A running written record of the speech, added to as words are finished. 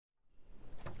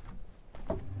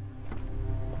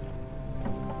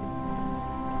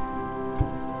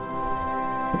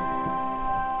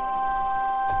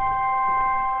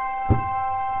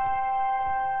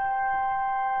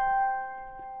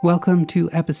Welcome to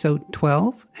episode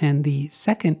 12 and the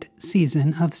second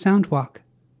season of Soundwalk.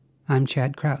 I'm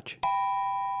Chad Crouch.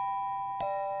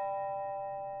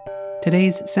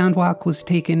 Today's Soundwalk was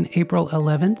taken April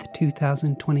 11th,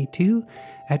 2022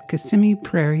 at Kissimmee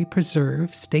Prairie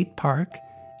Preserve State Park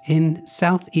in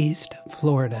Southeast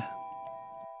Florida.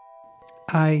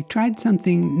 I tried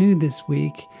something new this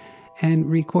week and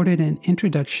recorded an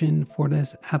introduction for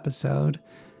this episode,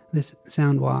 this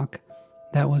Soundwalk,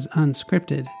 that was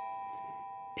unscripted.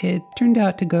 It turned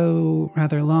out to go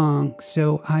rather long,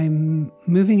 so I'm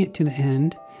moving it to the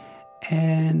end,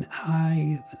 and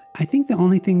I think the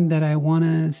only thing that I want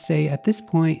to say at this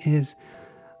point is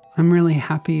I'm really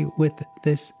happy with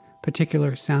this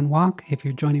particular Soundwalk. If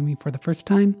you're joining me for the first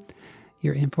time,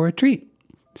 you're in for a treat.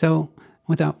 So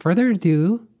without further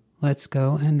ado, let's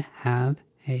go and have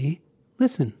a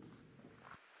listen.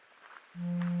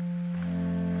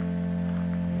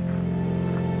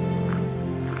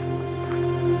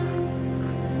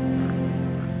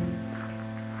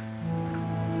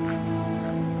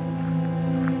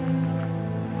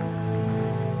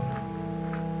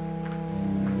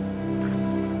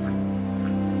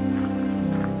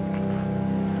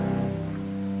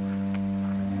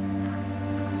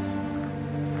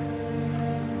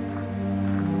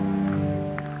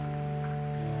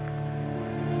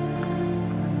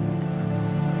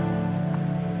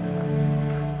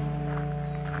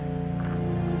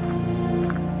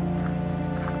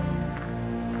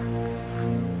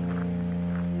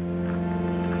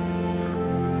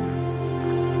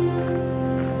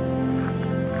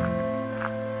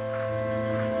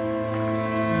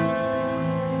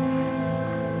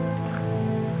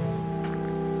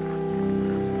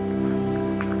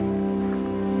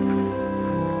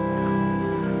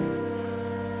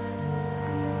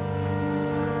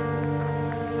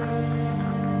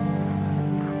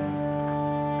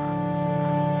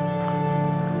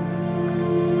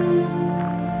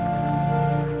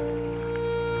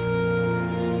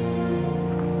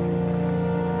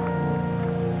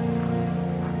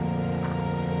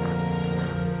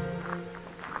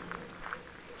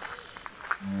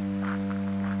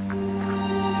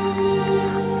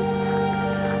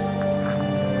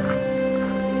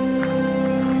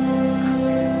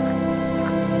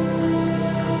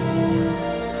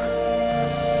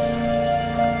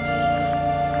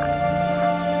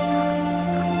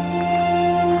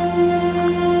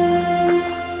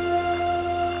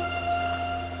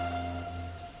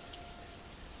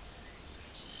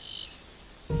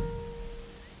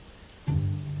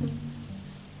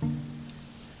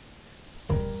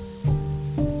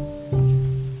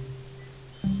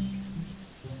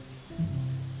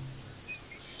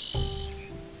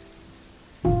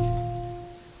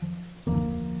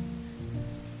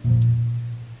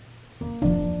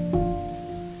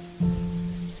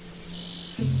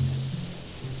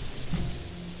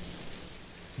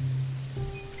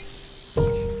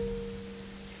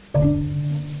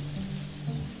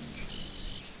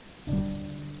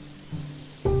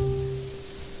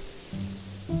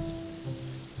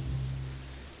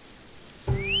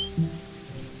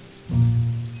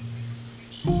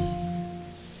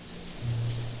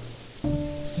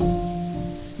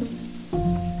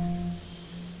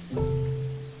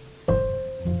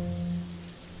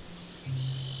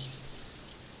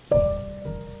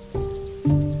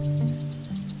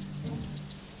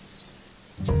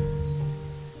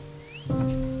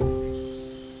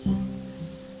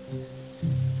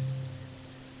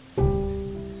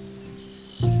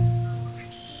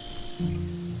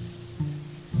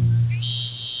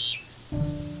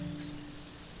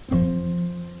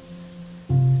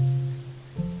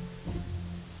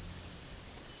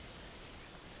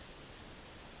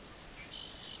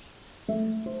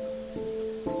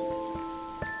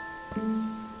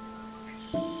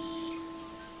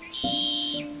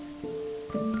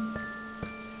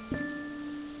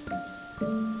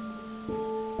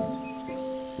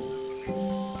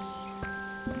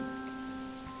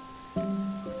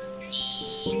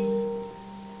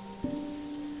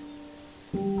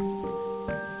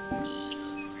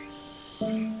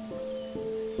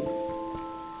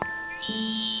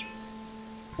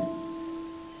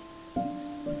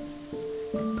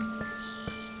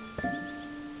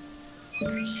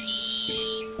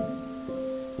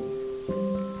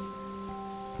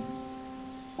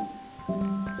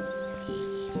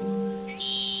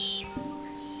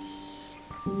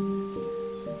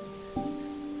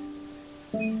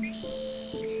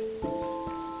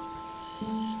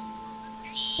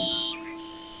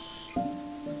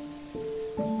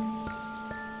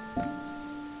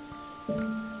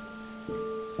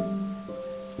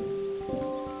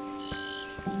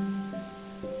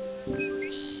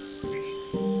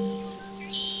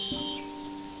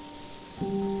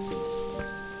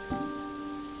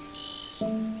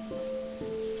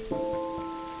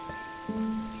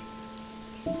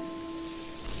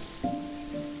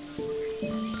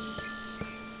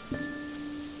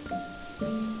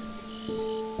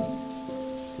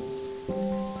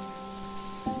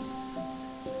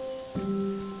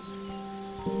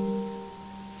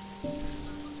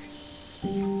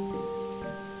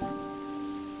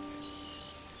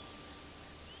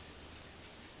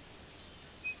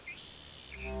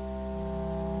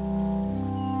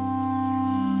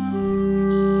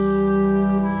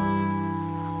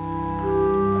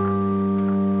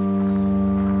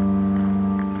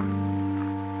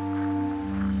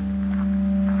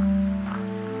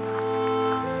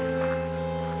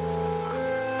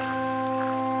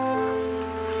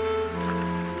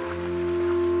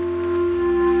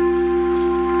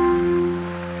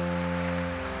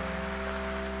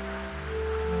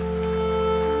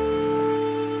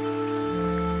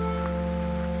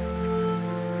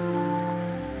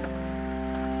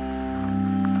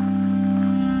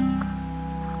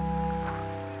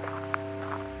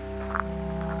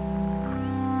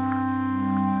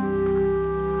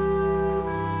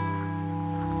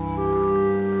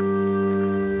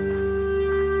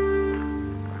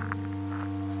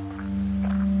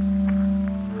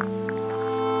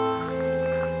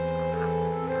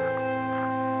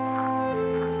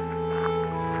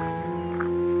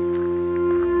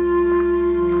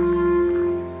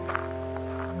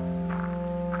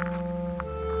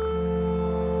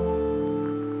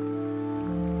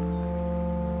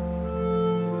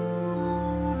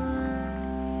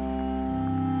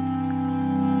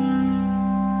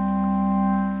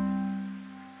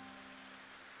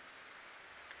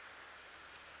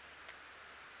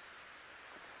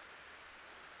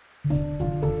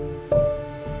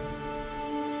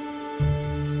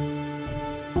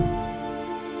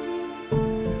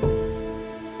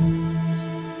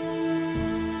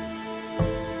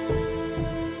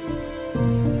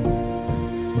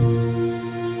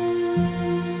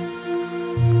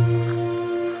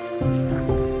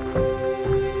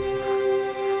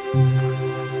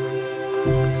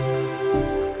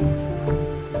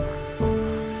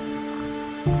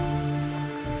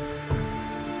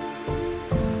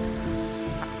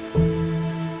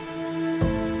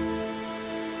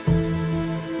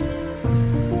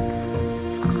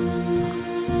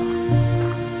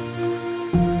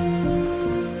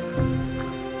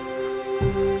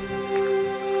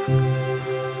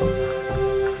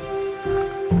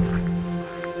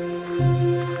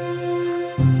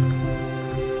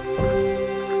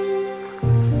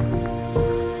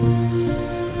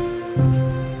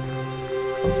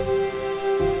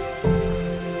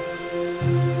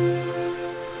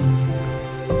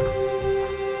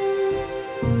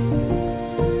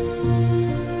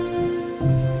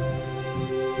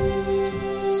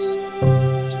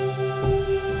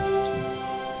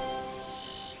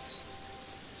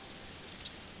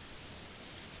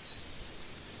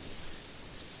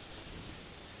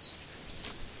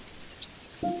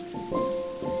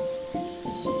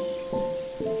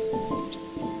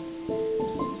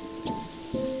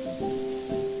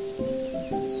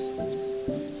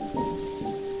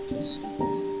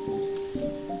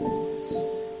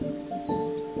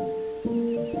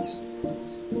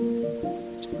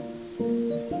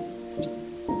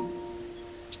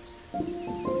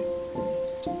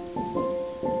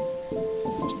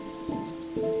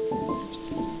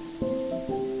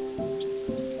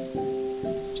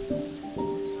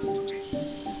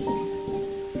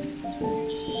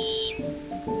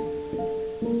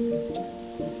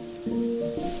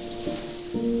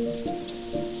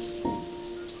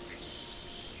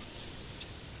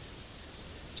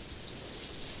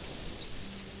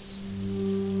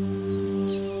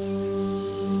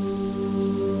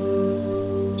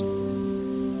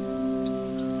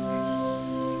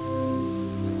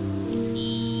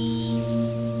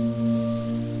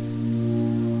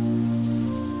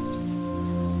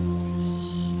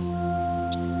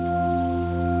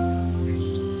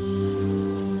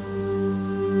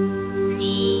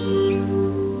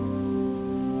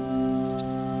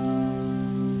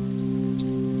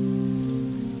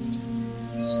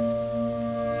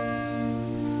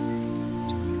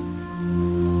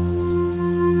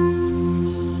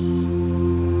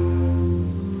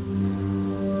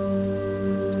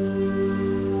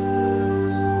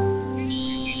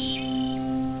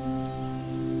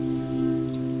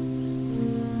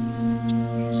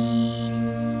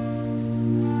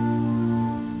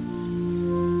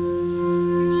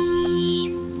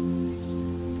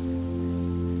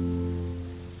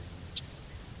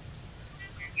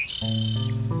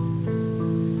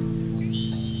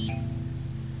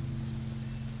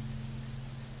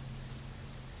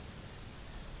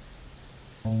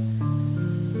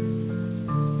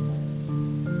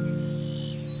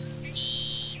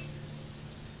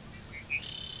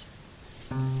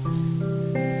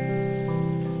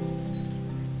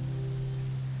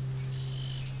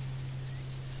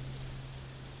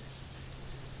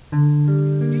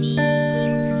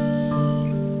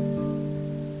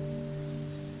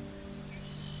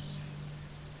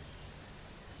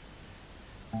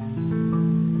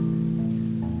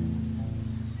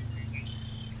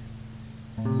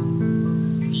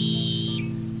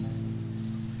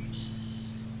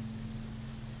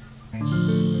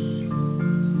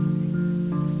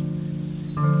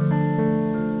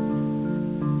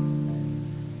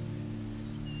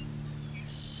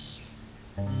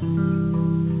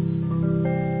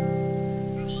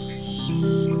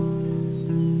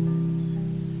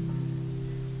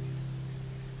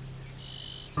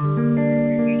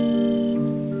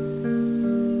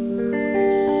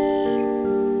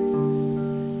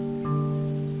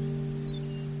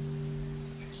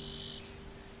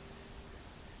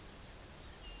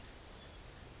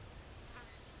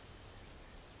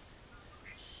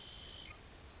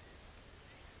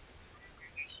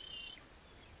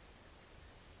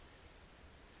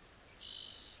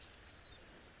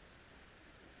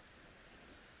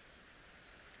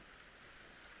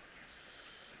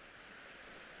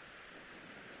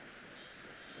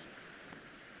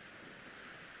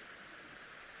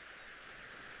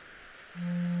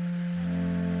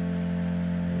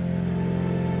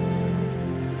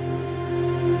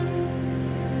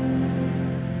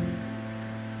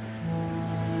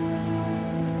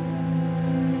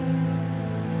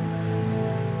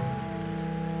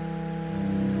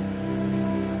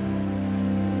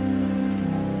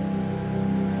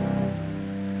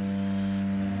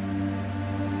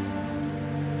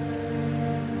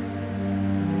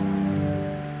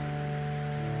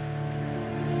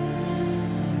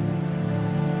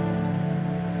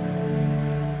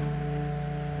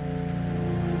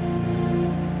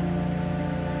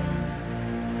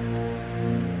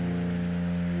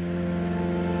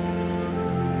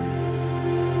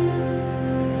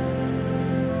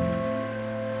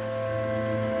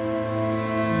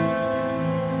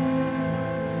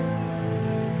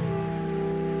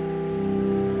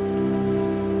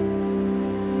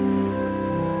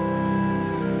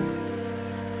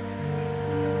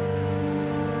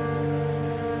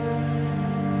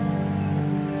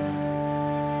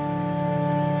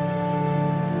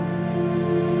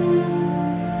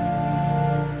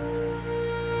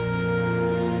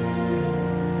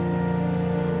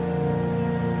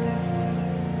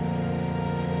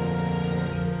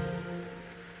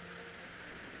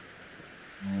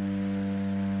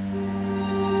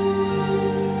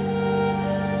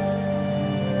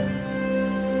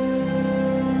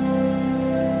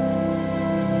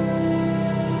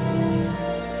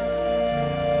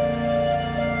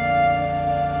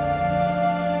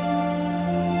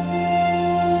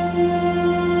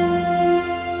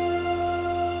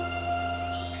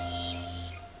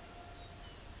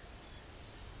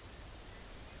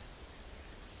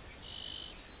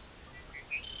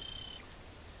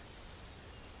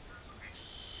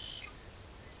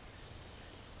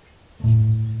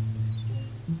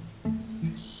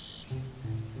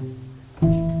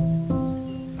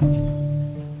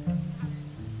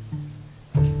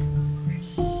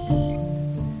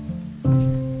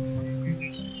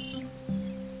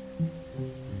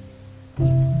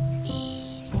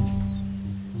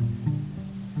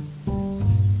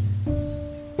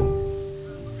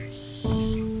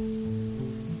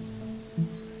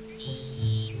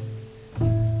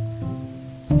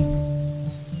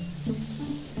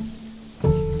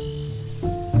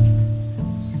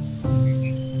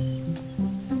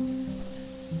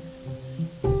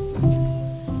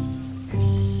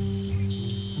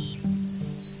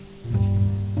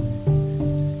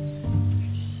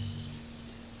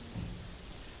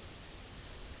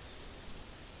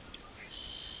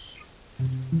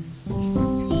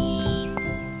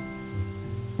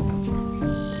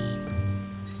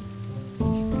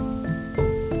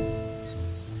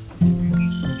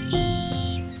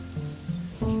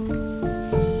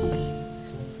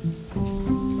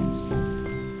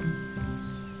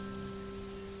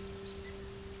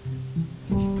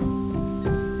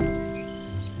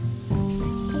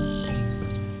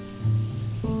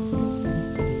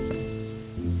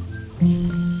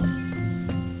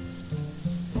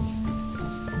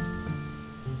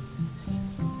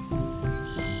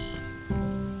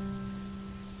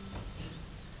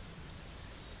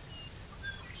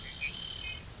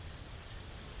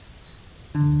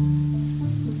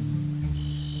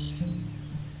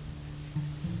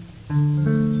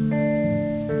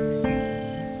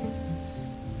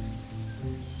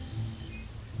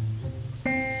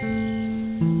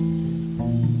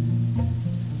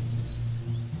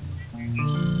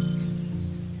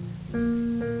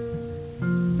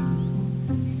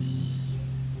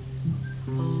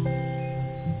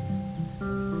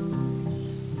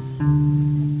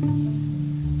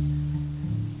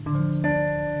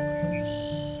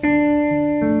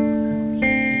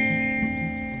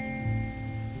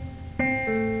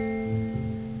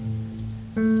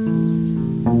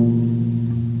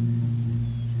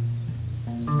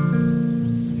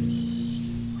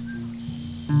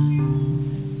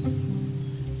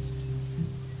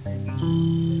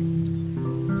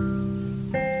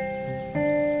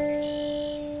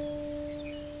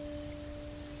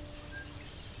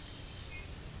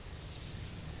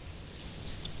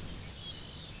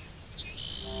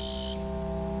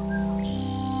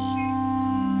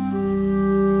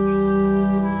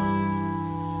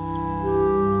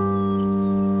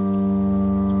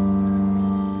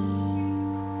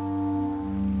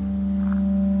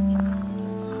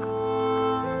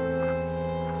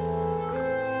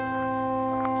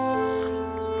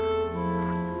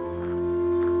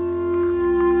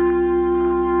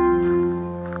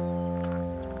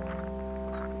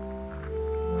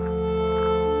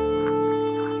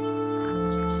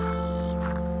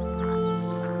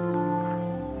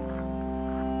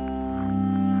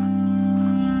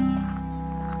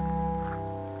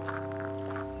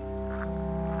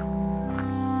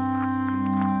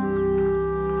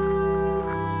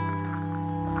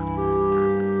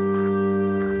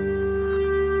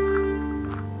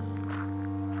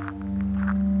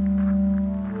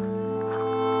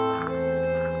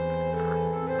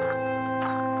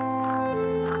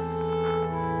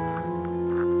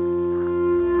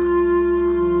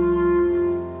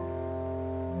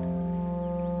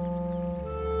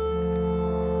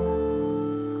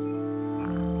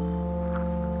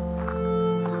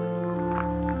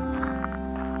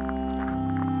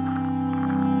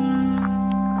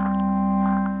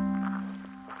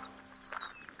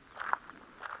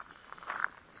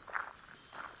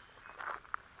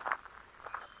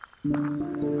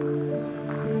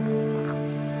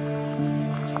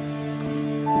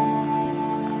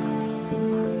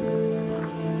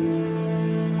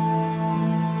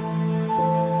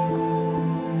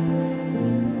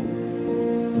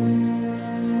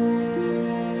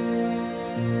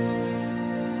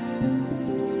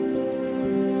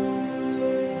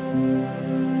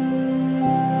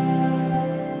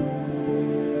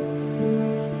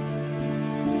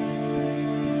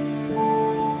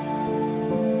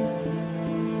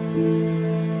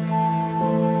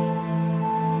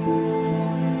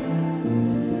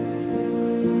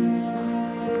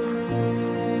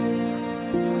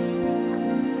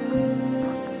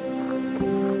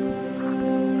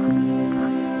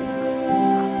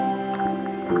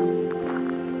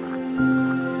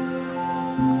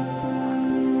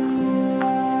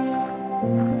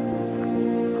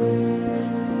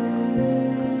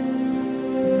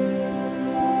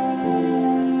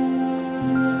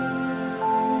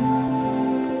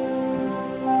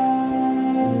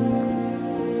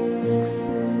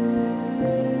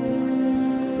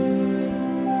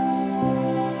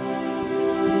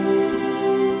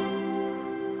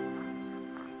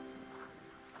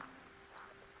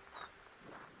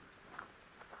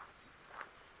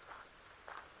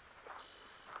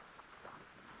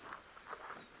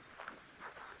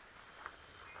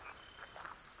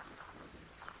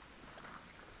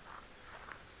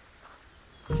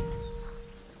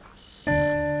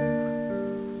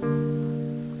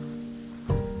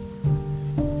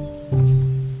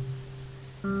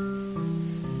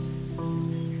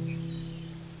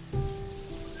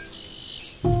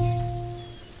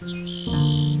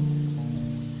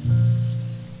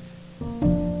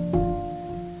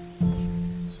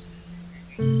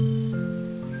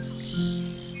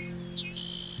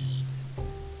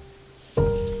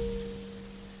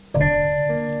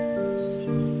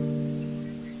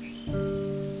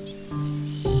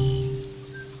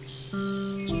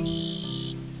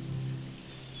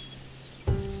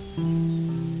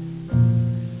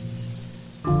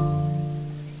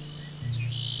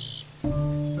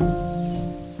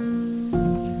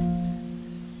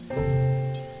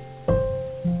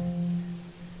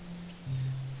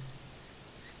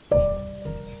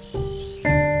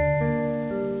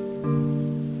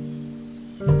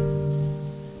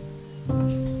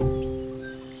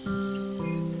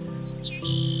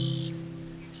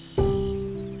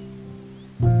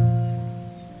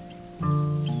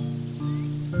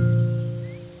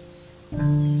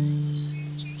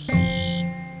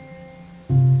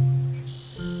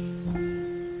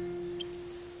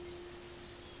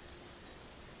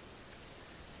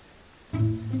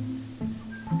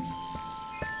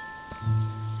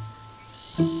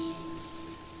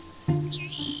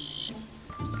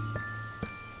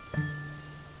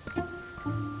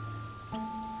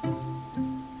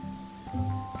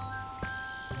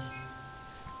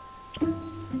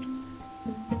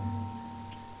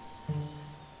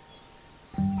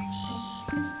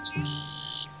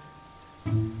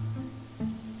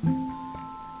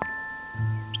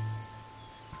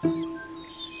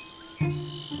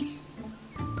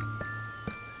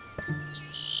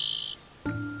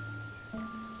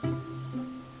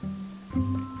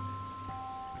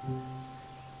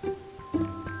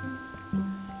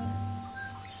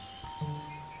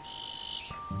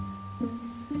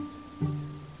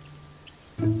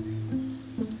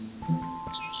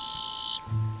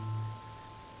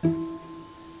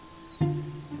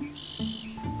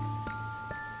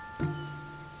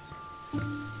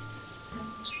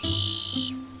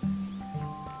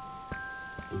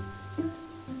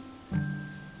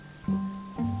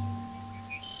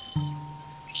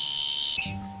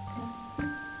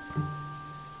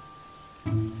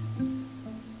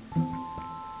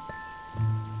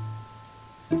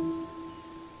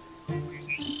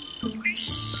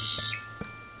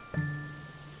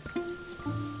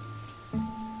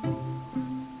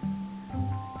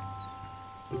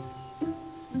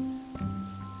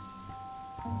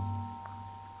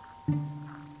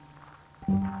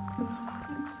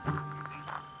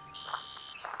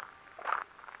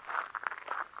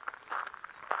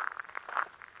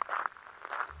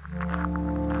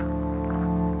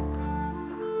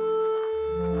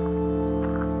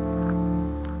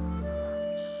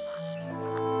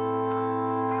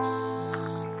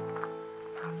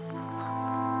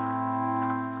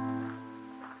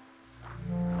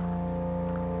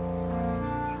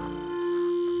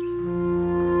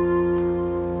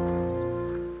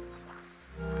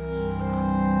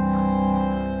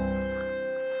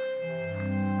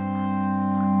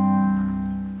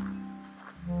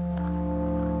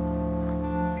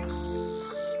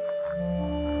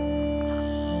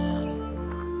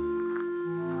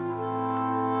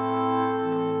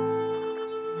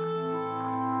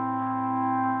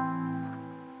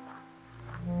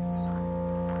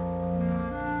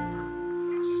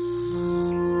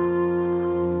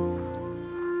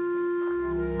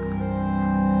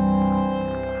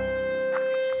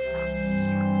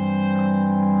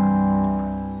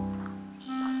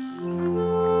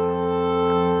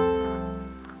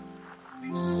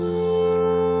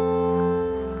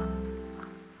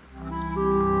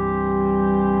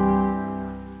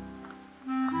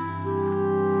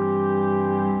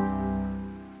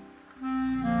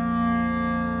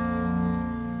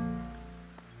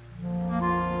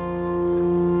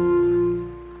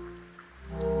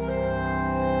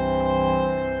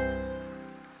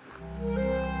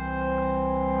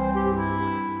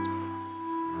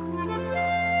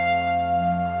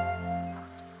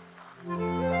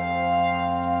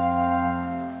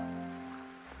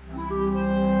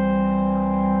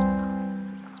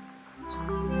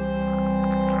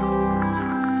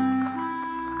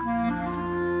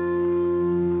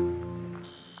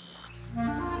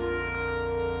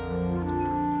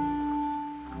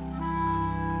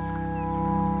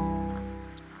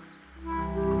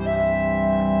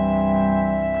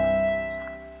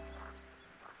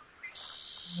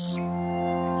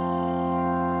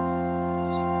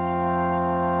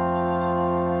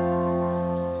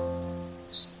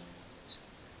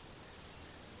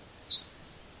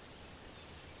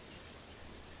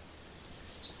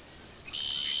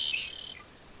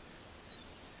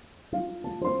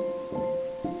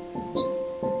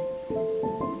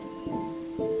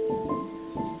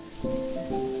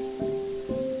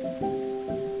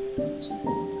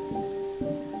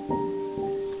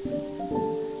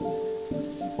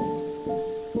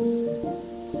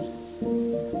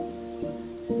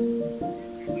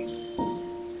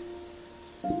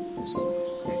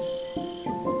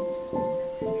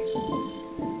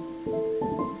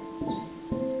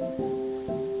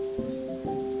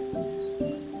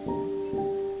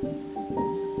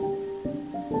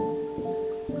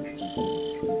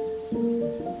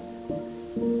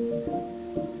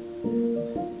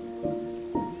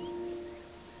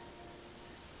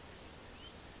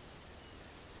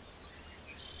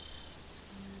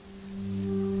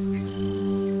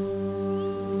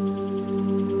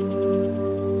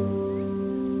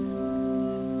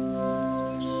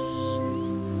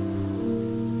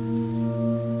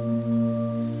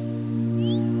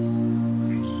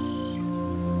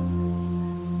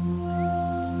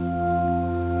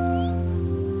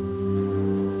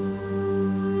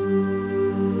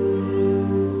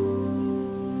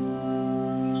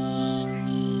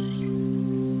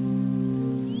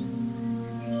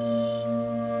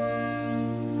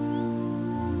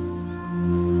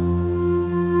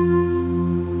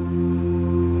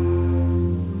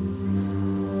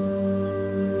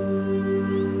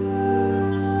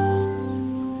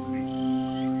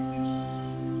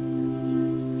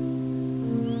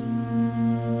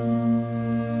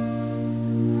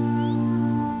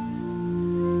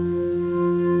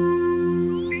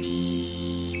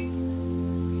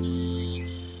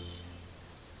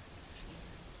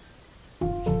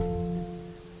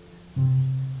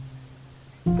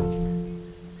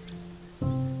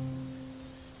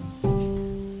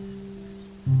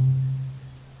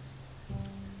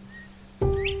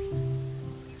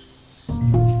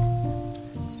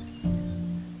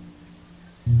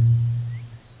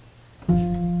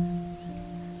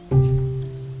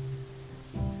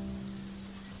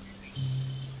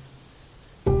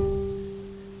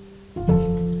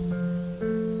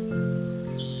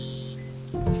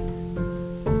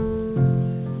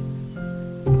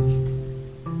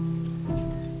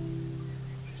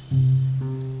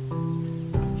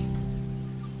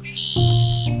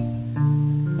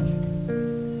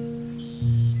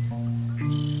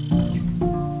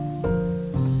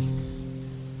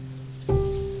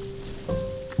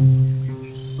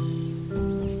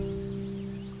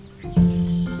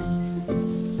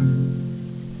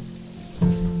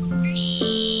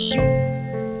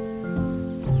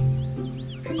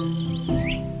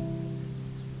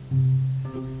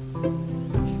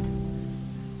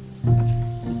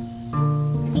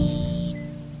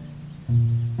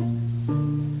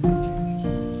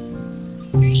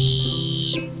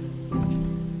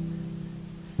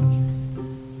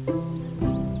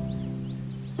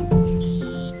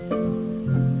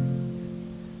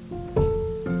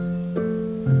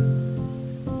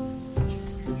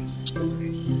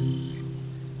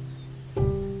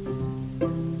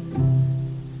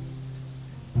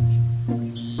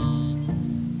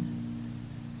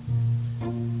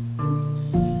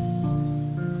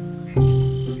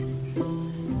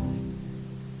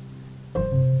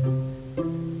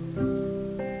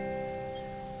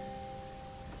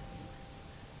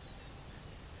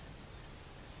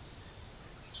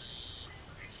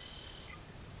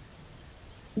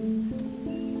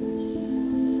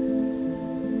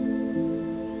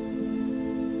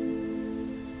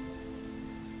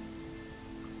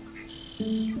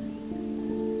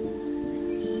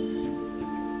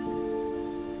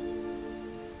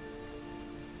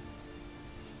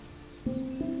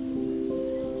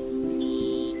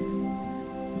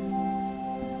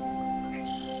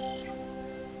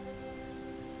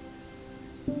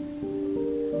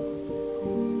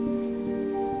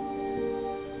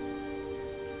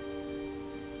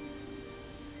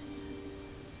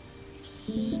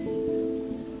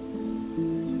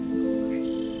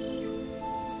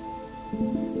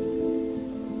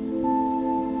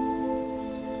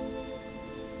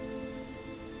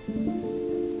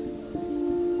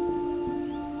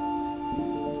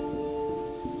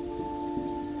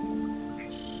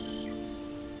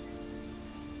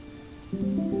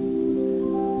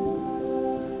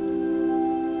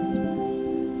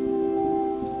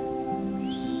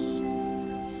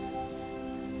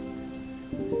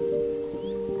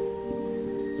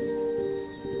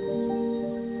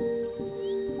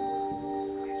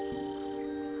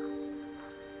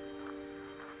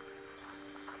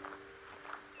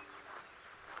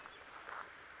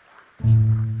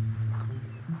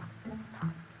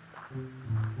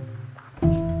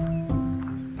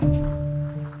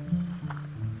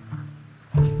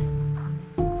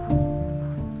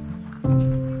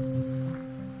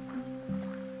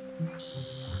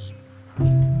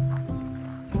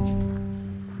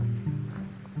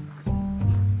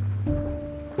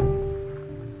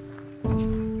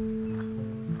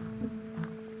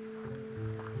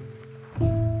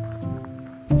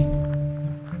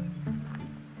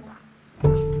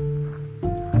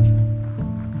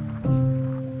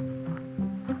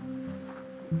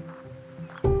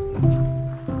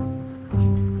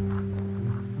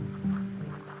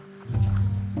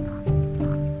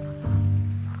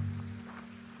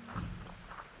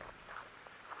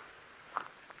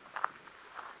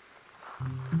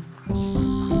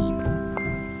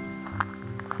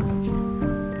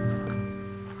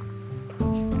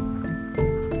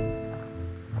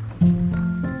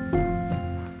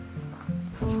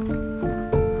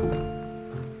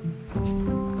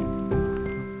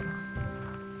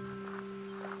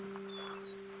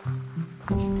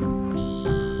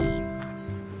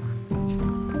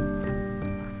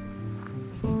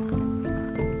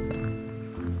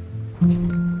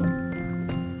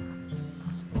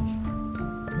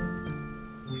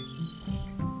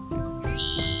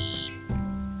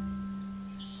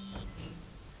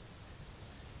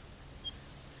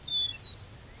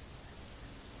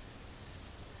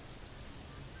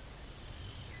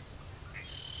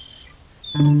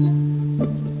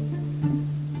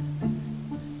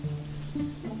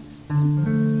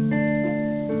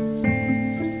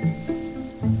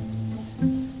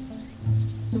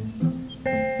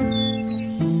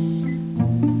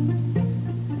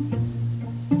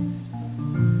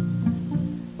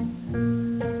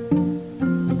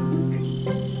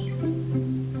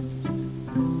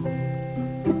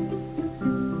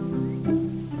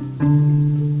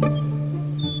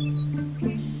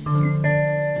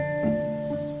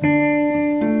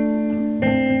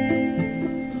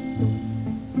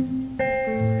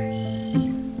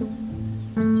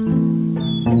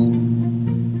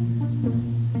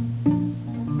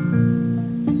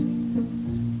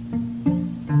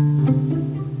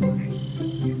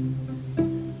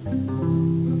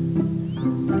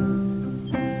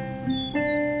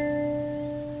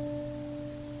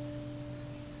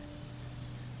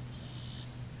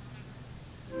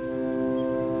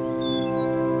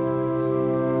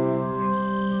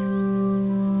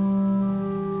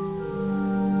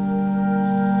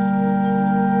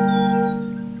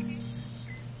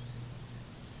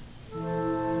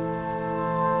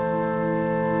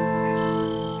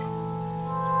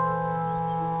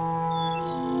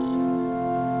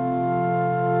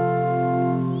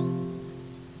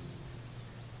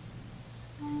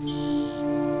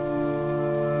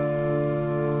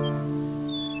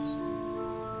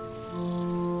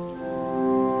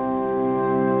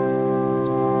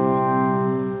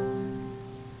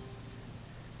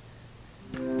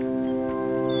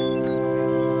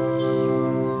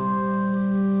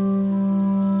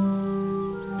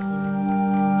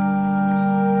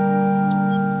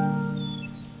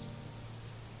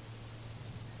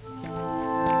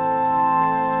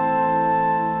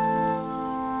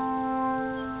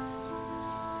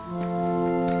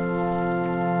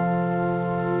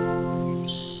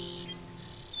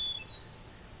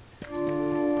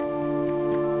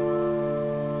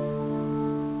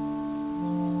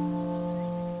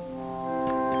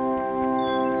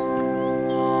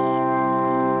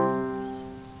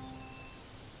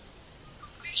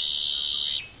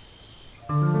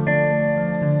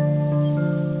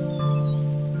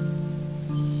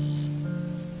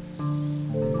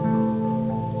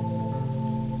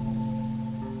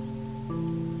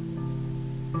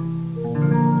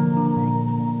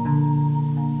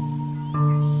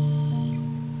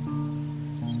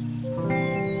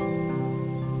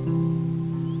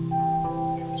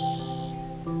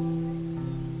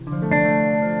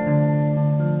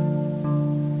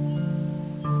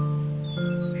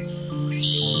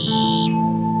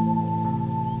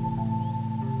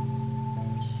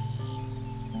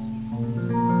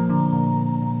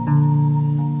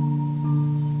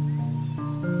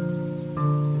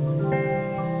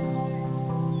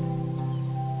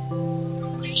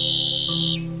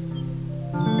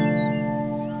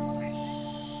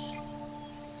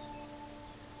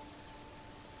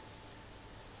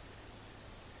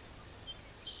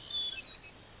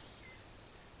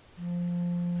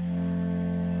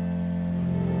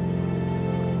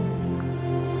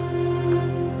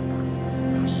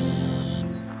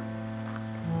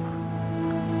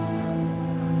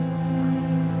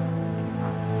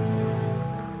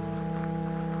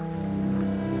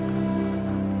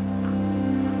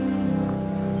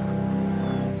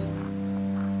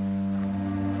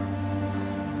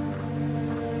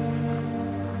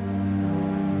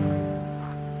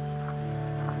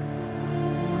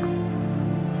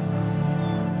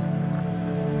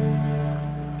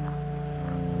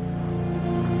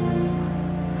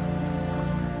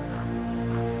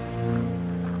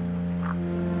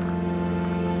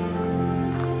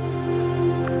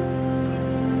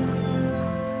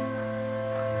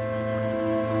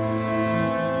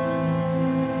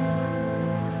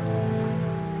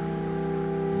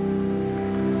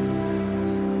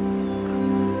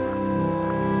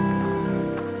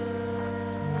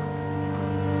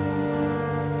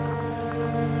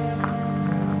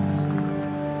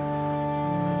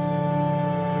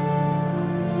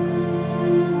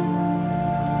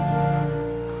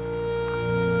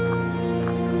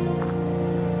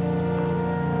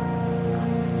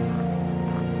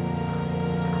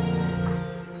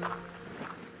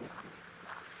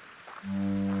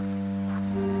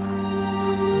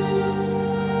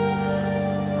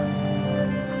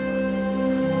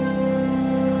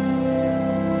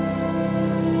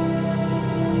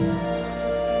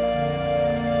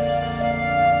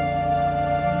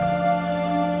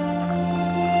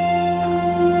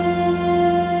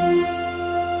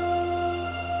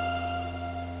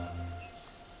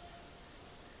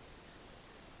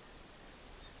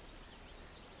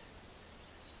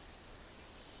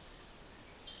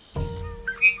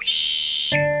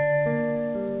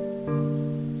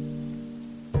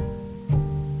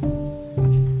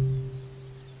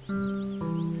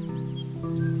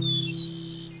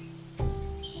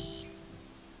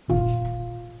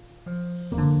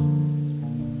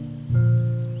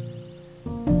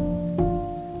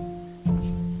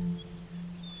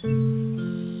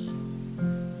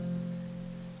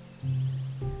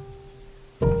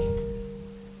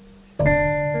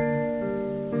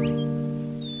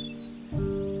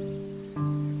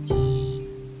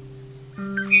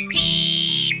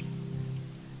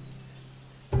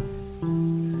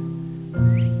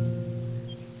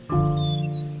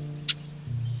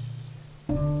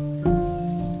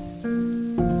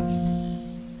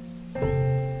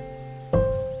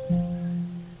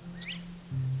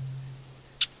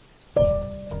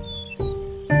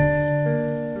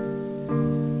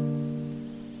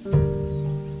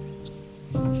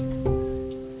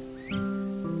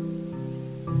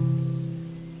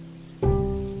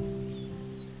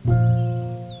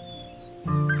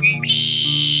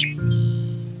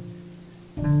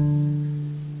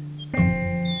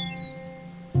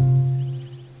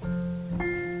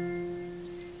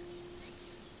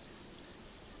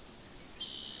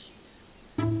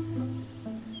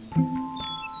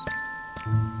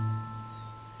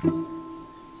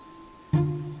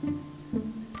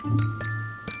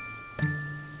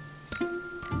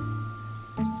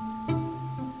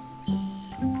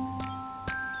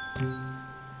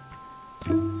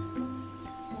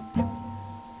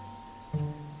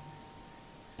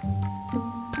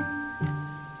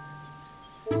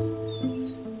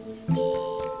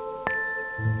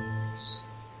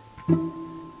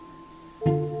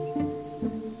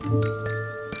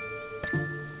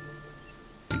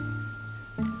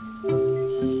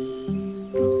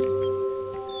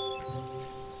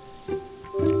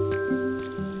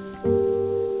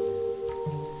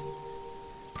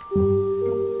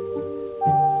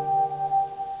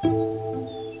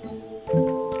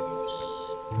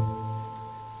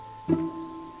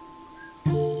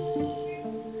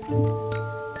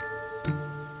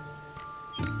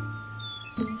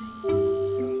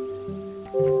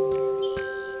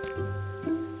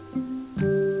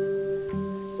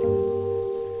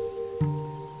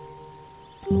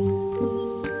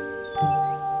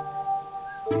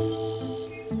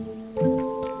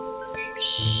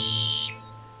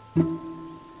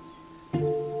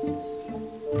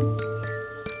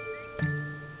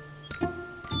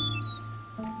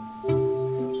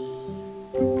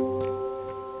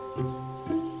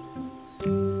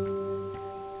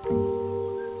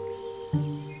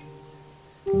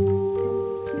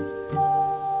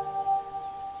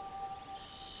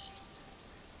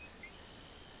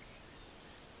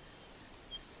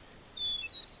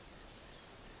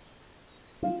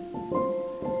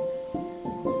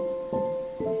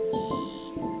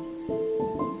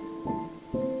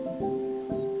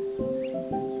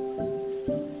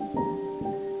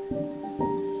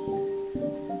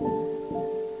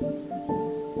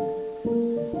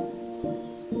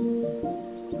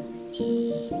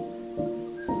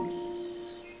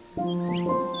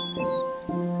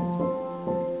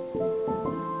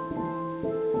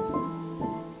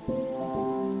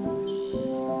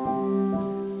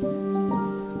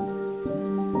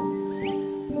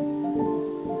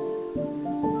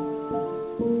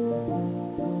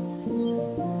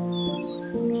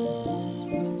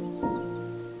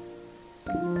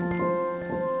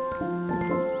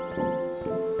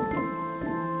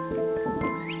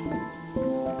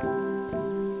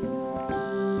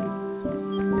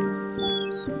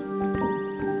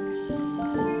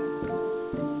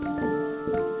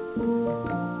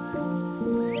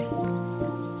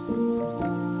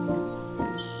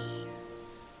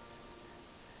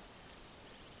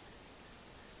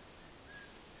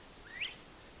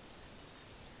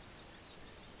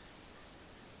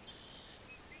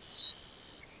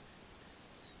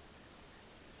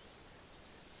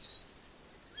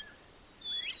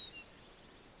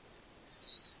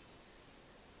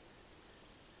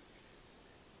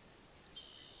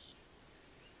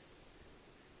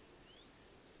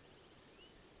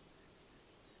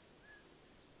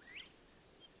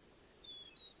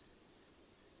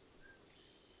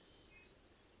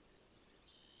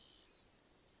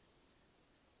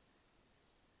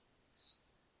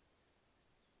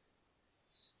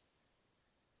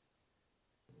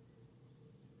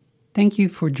 Thank you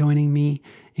for joining me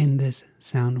in this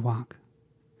sound walk.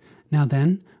 Now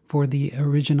then, for the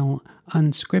original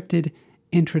unscripted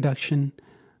introduction,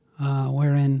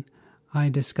 wherein I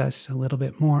discuss a little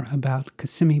bit more about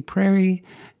Kissimmee Prairie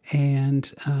and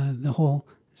the whole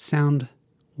sound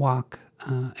walk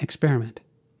experiment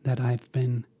that I've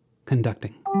been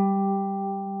conducting.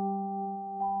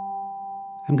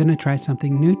 I'm going to try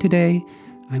something new today.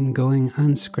 I'm going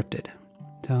unscripted,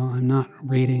 so I'm not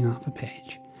reading off a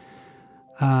page.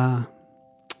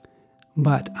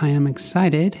 But I am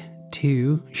excited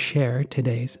to share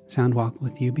today's sound walk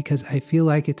with you because I feel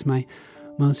like it's my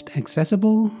most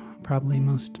accessible, probably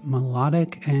most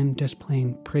melodic, and just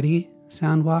plain pretty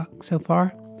sound walk so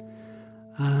far.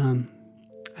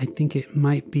 I think it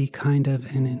might be kind of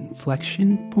an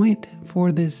inflection point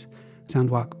for this sound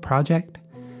walk project,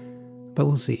 but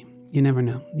we'll see. You never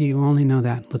know. You only know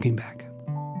that looking back.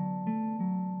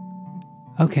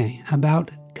 Okay, about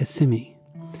Kissimmee.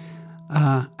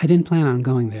 I didn't plan on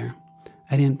going there.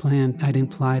 I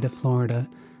didn't fly to Florida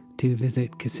to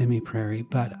visit Kissimmee Prairie,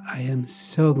 but I am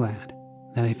so glad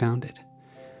that I found it.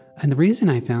 And the reason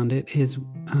I found it is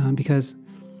because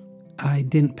I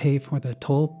didn't pay for the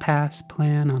toll pass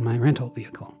plan on my rental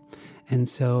vehicle. And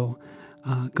so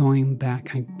going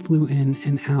back, I flew in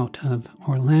and out of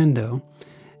Orlando.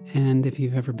 And if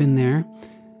you've ever been there,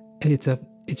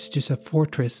 it's just a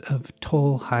fortress of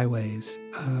toll highways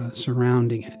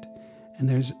surrounding it. And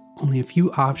there's only a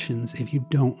few options if you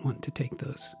don't want to take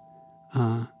those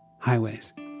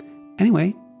highways.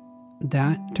 Anyway,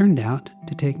 that turned out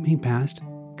to take me past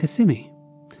Kissimmee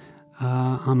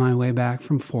on my way back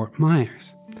from Fort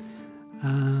Myers.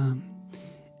 And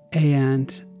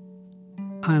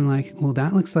I'm like, well,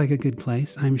 that looks like a good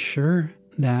place. I'm sure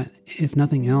that if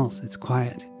nothing else, it's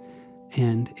quiet.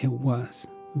 And it was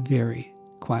very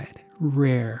quiet,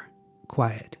 rare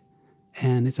quiet.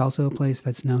 And it's also a place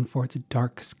that's known for its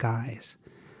dark skies.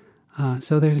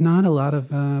 So there's not a lot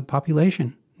of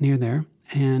population near there.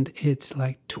 And it's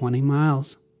like 20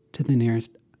 miles to the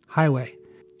nearest highway.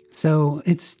 So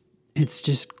it's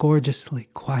just gorgeously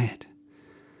quiet.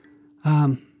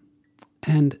 And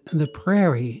the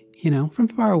prairie, from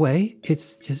far away,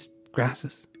 it's just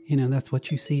grasses. That's what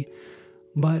you see.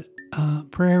 But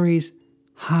prairies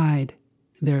hide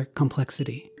their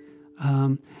complexity.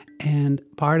 And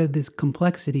part of this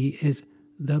complexity is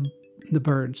the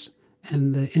birds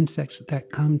and the insects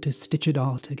that come to stitch it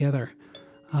all together.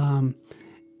 And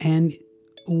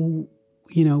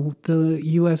the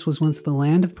U.S. was once the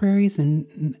land of prairies,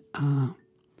 and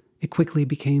it quickly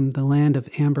became the land of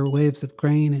amber waves of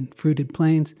grain and fruited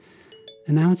plains.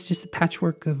 And now it's just a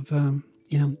patchwork of,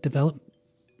 developed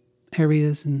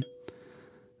areas and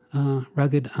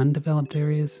rugged, undeveloped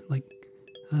areas like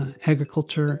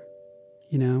agriculture,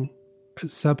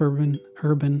 suburban,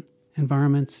 urban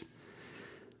environments.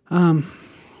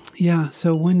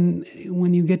 So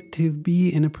when you get to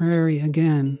be in a prairie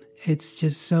again, it's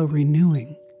just so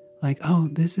renewing. Like, oh,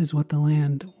 this is what the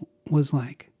land was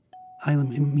like. I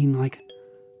mean, like,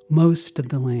 most of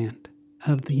the land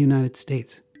of the United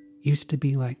States used to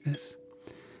be like this.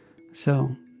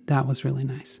 So that was really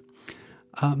nice.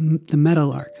 The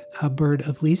meadowlark, a bird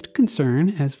of least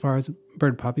concern as far as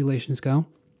bird populations go,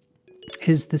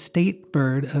 is the state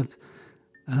bird of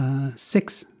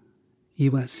 6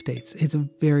 U.S. states. It's a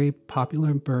very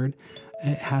popular bird.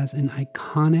 It has an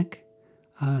iconic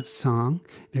song.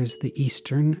 There's the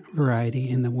eastern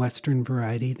variety and the western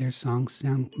variety. Their songs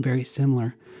sound very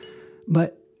similar.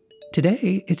 But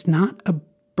today, it's not a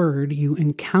bird you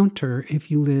encounter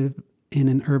if you live in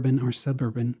an urban or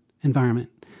suburban environment.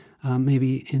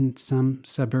 Maybe in some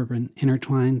suburban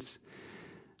intertwines,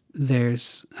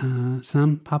 there's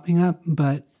some popping up,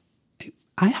 but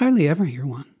I hardly ever hear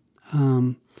one.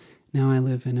 Now I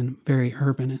live in a very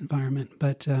urban environment,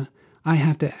 but I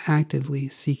have to actively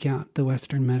seek out the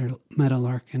western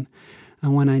meadowlark, and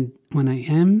when I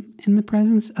am in the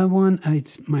presence of one,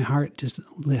 my heart just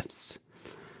lifts.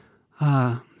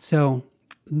 So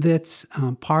that's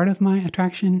part of my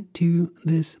attraction to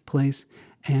this place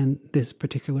and this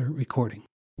particular recording.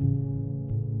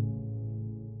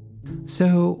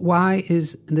 So why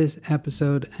is this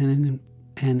episode an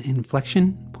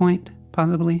inflection point,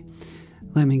 possibly?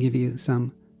 Let me give you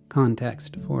some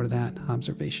context for that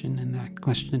observation and that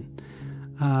question.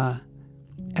 At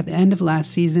the end of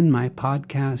last season, my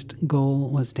podcast goal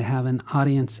was to have an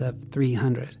audience of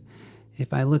 300.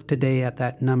 If I look today at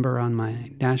that number on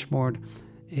my dashboard,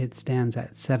 it stands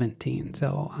at 17,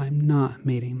 so I'm not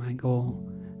meeting my goal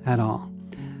at all.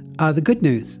 The good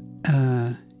news,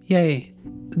 yay,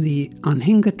 the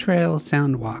Anhinga Trail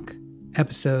Sound Walk,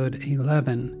 episode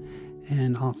 11,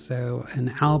 and also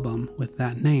an album with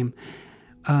that name.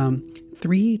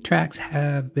 3 tracks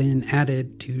have been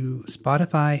added to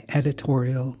Spotify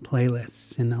editorial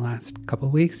playlists in the last couple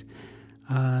of weeks.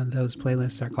 Those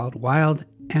playlists are called Wild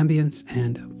Ambience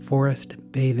and Forest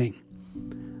Bathing.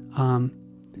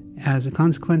 As a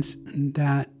consequence,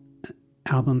 that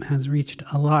album has reached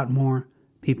a lot more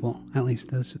people, at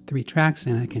least those 3 tracks,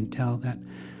 and I can tell that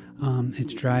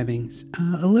it's driving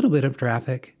a little bit of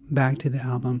traffic back to the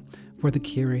album for the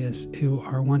curious who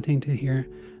are wanting to hear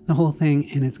the whole thing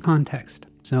in its context.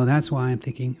 So that's why I'm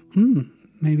thinking,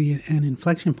 maybe an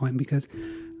inflection point, because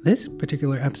this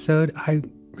particular episode I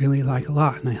really like a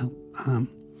lot, and I hope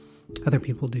other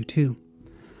people do too.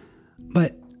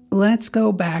 But let's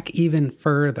go back even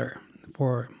further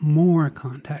for more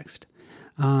context.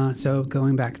 So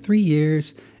going back 3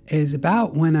 years is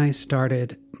about when I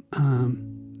started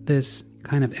this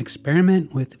kind of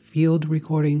experiment with field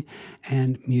recording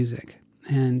and music.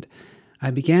 And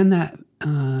I began that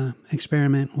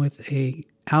experiment with a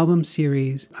album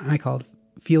series I called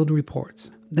Field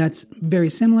Reports. That's very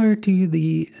similar to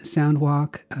the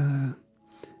Soundwalk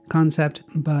concept,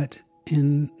 but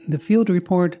in the Field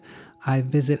Report, I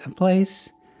visit a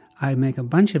place, I make a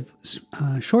bunch of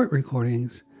short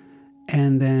recordings,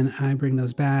 and then I bring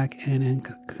those back and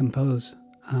compose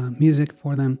music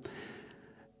for them,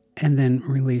 and then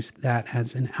release that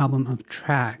as an album of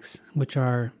tracks, which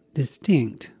are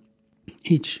distinct.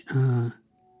 Each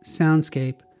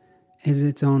soundscape is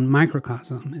its own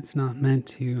microcosm. It's not meant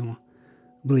to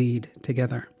bleed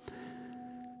together.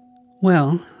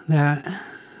 Well,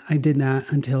 I did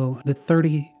that until the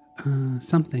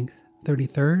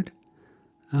 33rd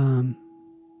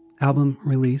album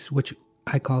release, which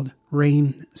I called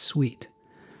Rain Suite.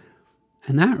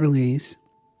 And that release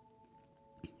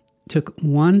took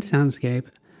one soundscape,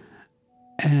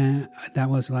 and that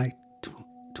was like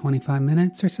 25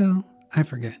 minutes or so. I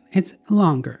forget. It's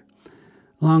longer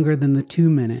than the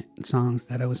 2-minute songs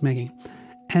that I was making.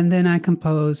 And then I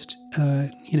composed,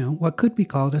 what could be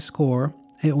called a score.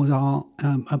 It was all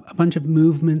a bunch of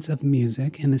movements of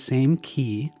music in the same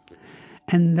key.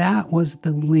 And that was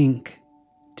the link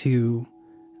to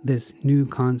this new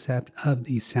concept of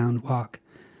the Soundwalk.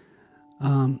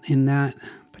 In that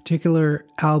particular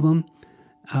album,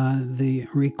 the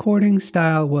recording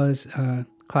style was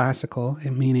classical,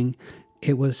 meaning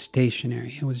it was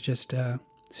stationary. It was just a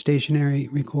stationary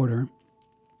recorder.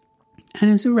 And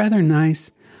it was a rather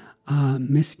nice,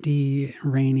 misty,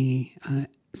 rainy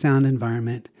sound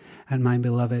environment at my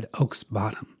beloved Oaks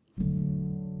Bottom.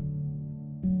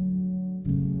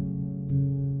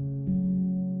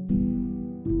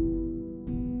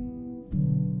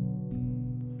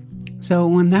 So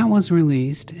when that was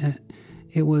released,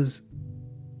 it was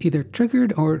either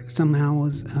triggered or somehow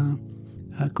was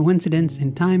a coincidence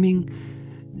in timing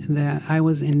that I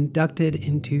was inducted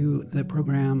into the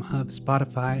program of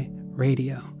Spotify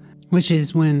Radio, which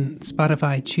is when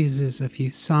Spotify chooses a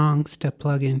few songs to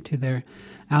plug into their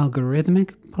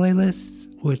algorithmic playlists,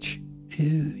 which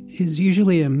is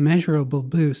usually a measurable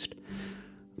boost.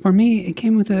 For me, it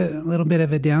came with a little bit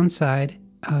of a downside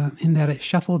in that it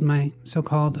shuffled my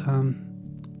so-called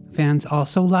fans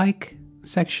also like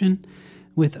section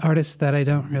with artists that I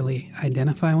don't really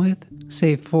identify with,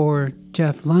 save for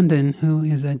Jeff London, who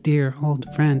is a dear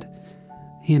old friend.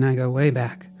 He and I go way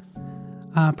back.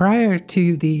 Prior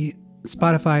to the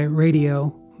Spotify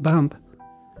Radio bump,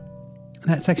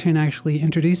 that section actually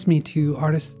introduced me to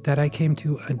artists that I came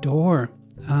to adore.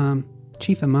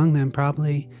 Chief among them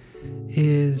probably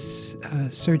is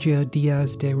Sergio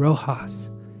Diaz de Rojas.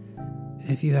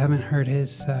 If you haven't heard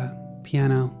his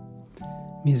piano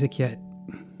music yet,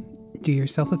 do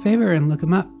yourself a favor and look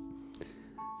him up.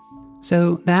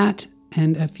 So that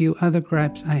and a few other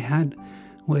gripes I had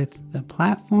with the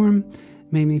platform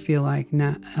made me feel like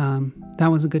that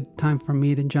was a good time for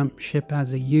me to jump ship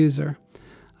as a user.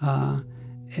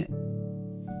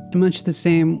 Much the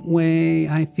same way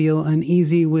I feel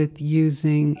uneasy with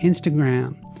using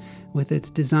Instagram with its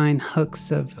design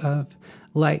hooks of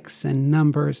likes and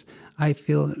numbers. I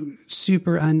feel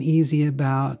super uneasy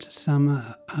about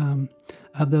some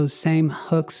of those same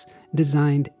hooks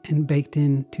designed and baked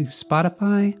into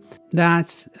Spotify.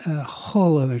 That's a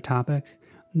whole other topic.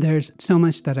 There's so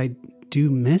much that I do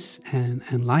miss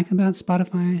and like about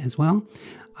Spotify as well.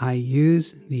 I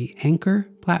use the Anchor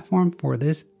platform for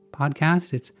this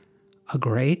podcast. It's a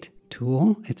great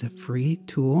tool. It's a free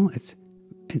tool. It's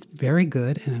very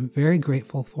good, and I'm very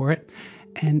grateful for it.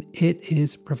 And it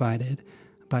is provided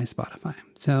by Spotify.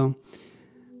 So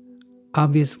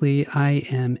obviously I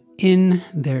am in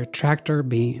their tractor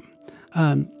beam.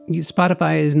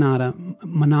 Spotify is not a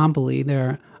monopoly.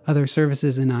 There are other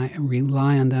services, and I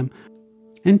rely on them.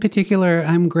 In particular,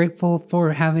 I'm grateful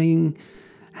for having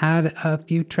had a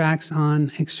few tracks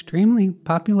on extremely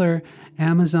popular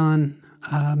Amazon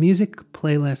music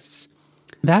playlists.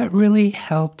 That really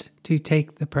helped to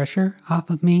take the pressure off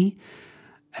of me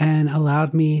and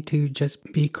allowed me to just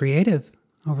be creative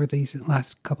over these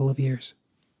last couple of years.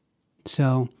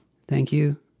 So thank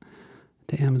you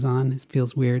to Amazon. It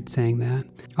feels weird saying that.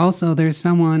 Also, there's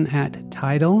someone at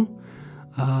Tidal,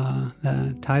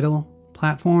 the Tidal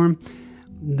platform,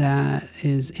 that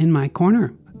is in my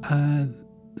corner.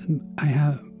 I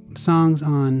have songs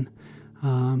on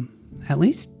at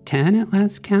least 10 at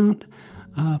last count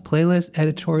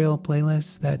editorial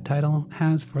playlists that Tidal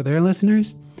has for their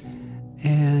listeners.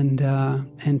 And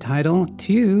Tidal,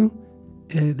 too,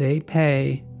 they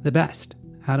pay the best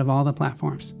out of all the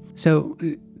platforms. So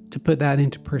to put that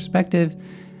into perspective,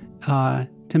 to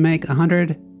make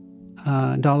 $100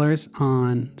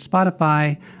 on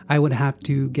Spotify, I would have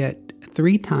to get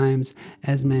 3 times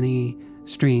as many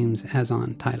streams as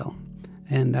on Tidal.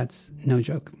 And that's no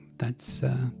joke. That's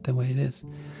the way it is.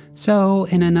 So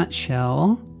in a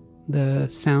nutshell, the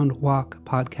Soundwalk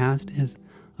podcast is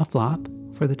a flop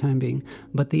for the time being,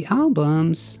 but the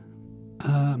albums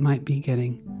might be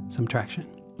getting some traction.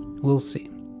 We'll see.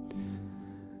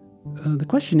 The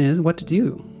question is what to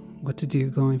do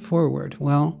going forward.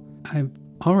 Well, I've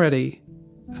already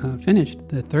finished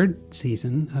the 3rd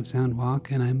season of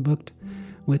Soundwalk, and I'm booked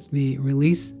with the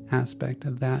release aspect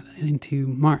of that into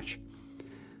March.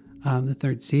 The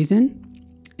 3rd season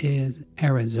is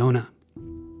Arizona,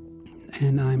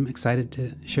 and I'm excited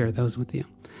to share those with you.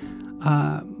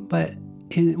 But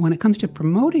when it comes to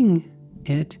promoting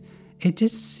it, it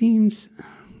just seems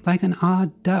like an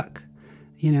odd duck.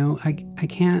 You know, I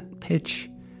can't pitch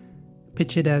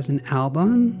it as an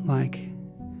album like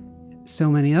so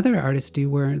many other artists do,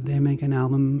 where they make an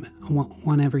album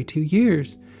one every 2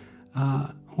 years.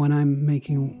 When I'm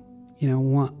making,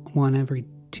 one every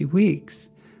 2 weeks,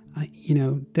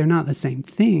 they're not the same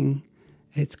thing.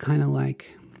 It's kind of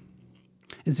like,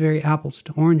 it's very apples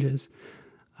to oranges.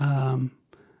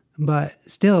 But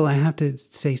still, I have to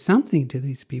say something to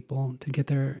these people to get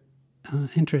their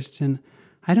interest. And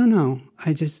I don't know.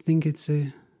 I just think it's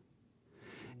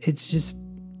just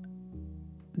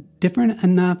different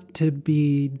enough to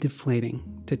be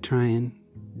deflating to try and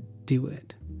do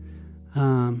it.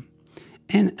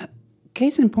 And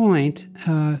case in point,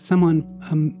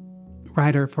 someone,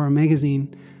 writer for a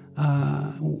magazine,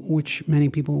 which many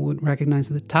people would recognize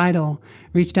the title,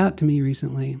 reached out to me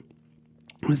recently.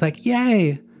 I was like,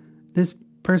 yay, this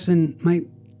person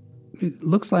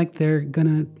looks like they're going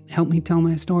to help me tell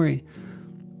my story.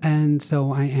 And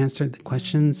so I answered the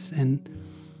questions, and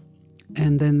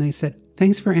then they said,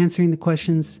 thanks for answering the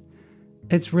questions.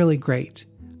 It's really great.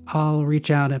 I'll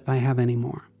reach out if I have any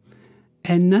more.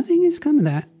 And nothing has come of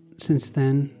that since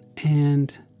then.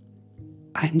 And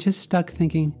I'm just stuck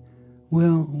thinking,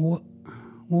 well,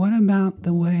 what about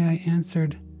the way I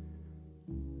answered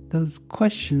those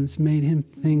questions made him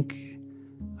think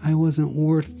I wasn't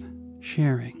worth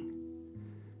sharing?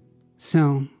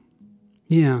 So,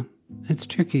 yeah, it's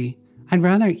tricky. I'd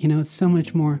rather, it's so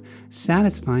much more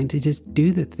satisfying to just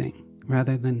do the thing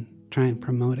rather than try and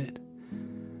promote it.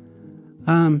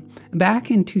 Back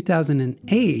in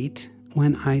 2008,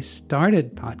 when I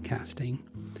started podcasting,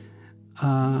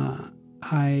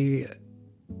 I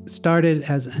started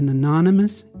as an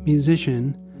anonymous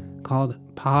musician called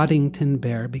Poddington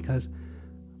Bear, because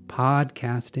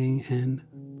podcasting and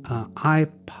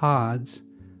iPods,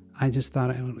 I just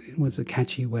thought it was a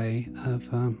catchy way of,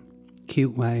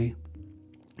 cute way,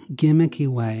 gimmicky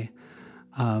way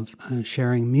of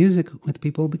sharing music with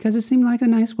people, because it seemed like a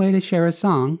nice way to share a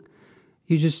song.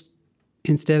 You just,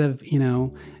 instead of,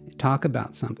 talk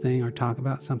about something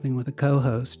with a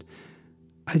co-host,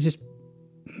 I just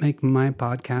make my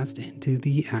podcast into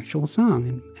the actual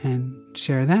song and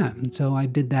share that. And so I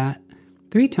did that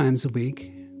 3 times a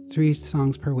week, 3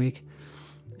 songs per week.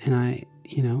 And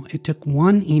it took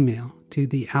one email to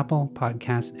the Apple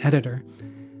Podcast editor.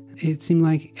 It seemed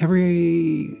like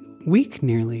every week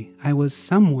nearly, I was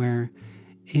somewhere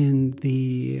in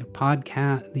the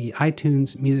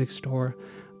iTunes Music Store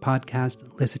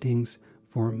podcast listings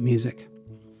for music.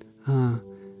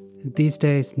 These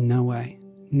days, no way.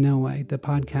 The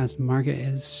podcast market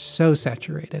is so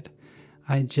saturated.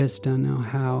 I just don't know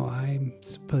how I'm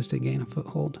supposed to gain a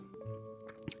foothold.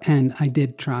 And I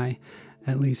did try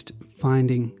at least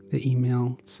finding the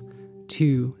emails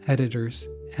to editors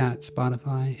at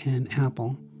Spotify and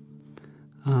Apple,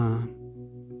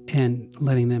 and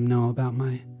letting them know about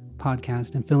my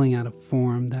podcast and filling out a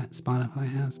form that Spotify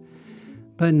has.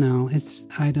 But no,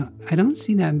 I don't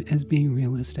see that as being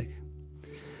realistic.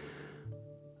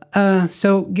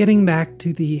 So getting back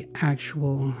to the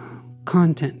actual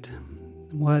content,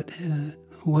 what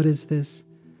is this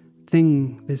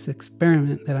thing, this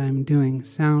experiment that I'm doing,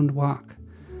 Sound Walk?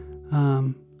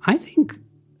 I think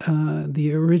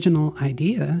the original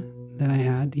idea that I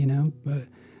had,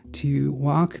 to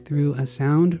walk through a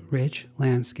sound-rich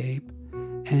landscape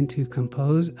and to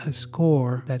compose a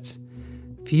score that's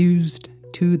fused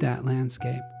to that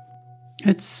landscape.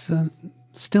 It's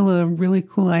still a really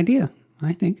cool idea,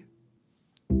 I think.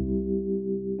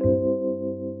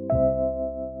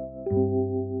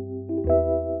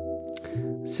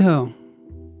 So,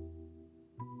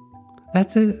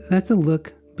 that's a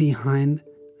look behind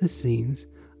the scenes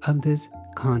of this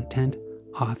content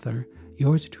author,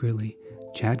 yours truly,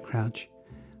 Chad Crouch,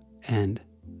 and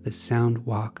the Sound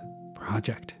Walk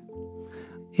project.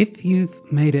 If you've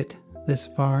made it this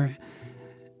far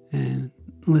and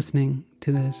listening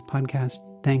to this podcast,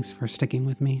 thanks for sticking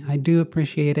with me. I do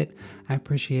appreciate it. I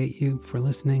appreciate you for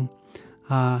listening.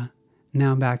 Now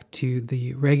back to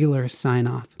the regular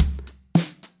sign-off.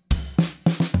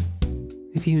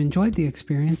 If you enjoyed the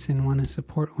experience and want to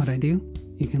support what I do,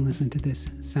 you can listen to this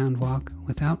Sound Walk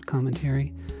without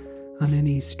commentary on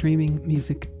any streaming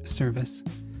music service.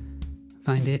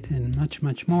 Find it and much,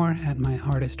 much more at my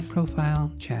artist profile,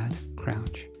 Chad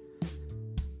Crouch.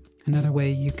 Another way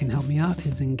you can help me out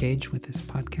is engage with this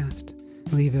podcast.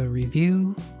 Leave a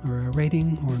review or a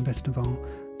rating, or best of all,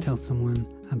 tell someone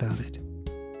about it.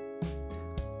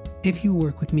 If you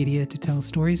work with media to tell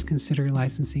stories, consider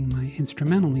licensing my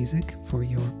instrumental music for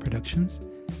your productions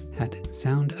at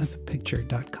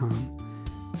soundofpicture.com.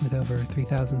 With over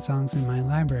 3,000 songs in my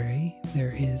library,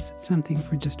 there is something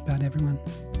for just about everyone.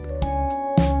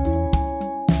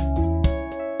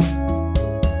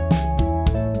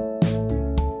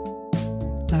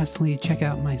 Lastly, check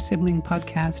out my sibling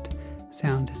podcast,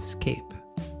 Soundscape.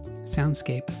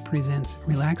 Soundscape presents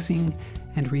relaxing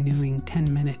and renewing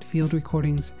 10-minute field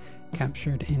recordings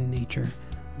captured in nature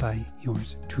by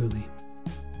yours truly.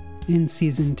 In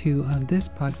Season 2 of this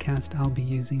podcast, I'll be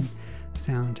using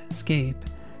Soundscape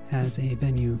as a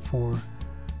venue for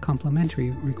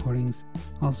complimentary recordings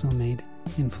also made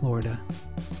in Florida.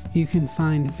 You can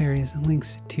find various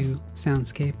links to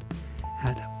Soundscape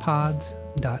at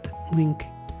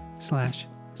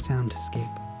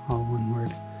pods.link/soundscape, all one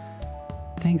word.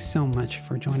 Thanks so much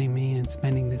for joining me and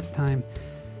spending this time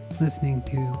listening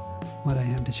to what I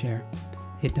have to share.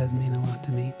 It does mean a lot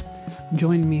to me.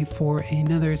 Join me for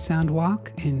another Sound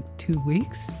Walk in 2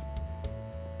 weeks.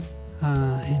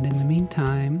 And in the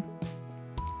meantime,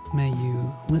 may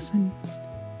you listen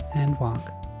and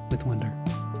walk with wonder.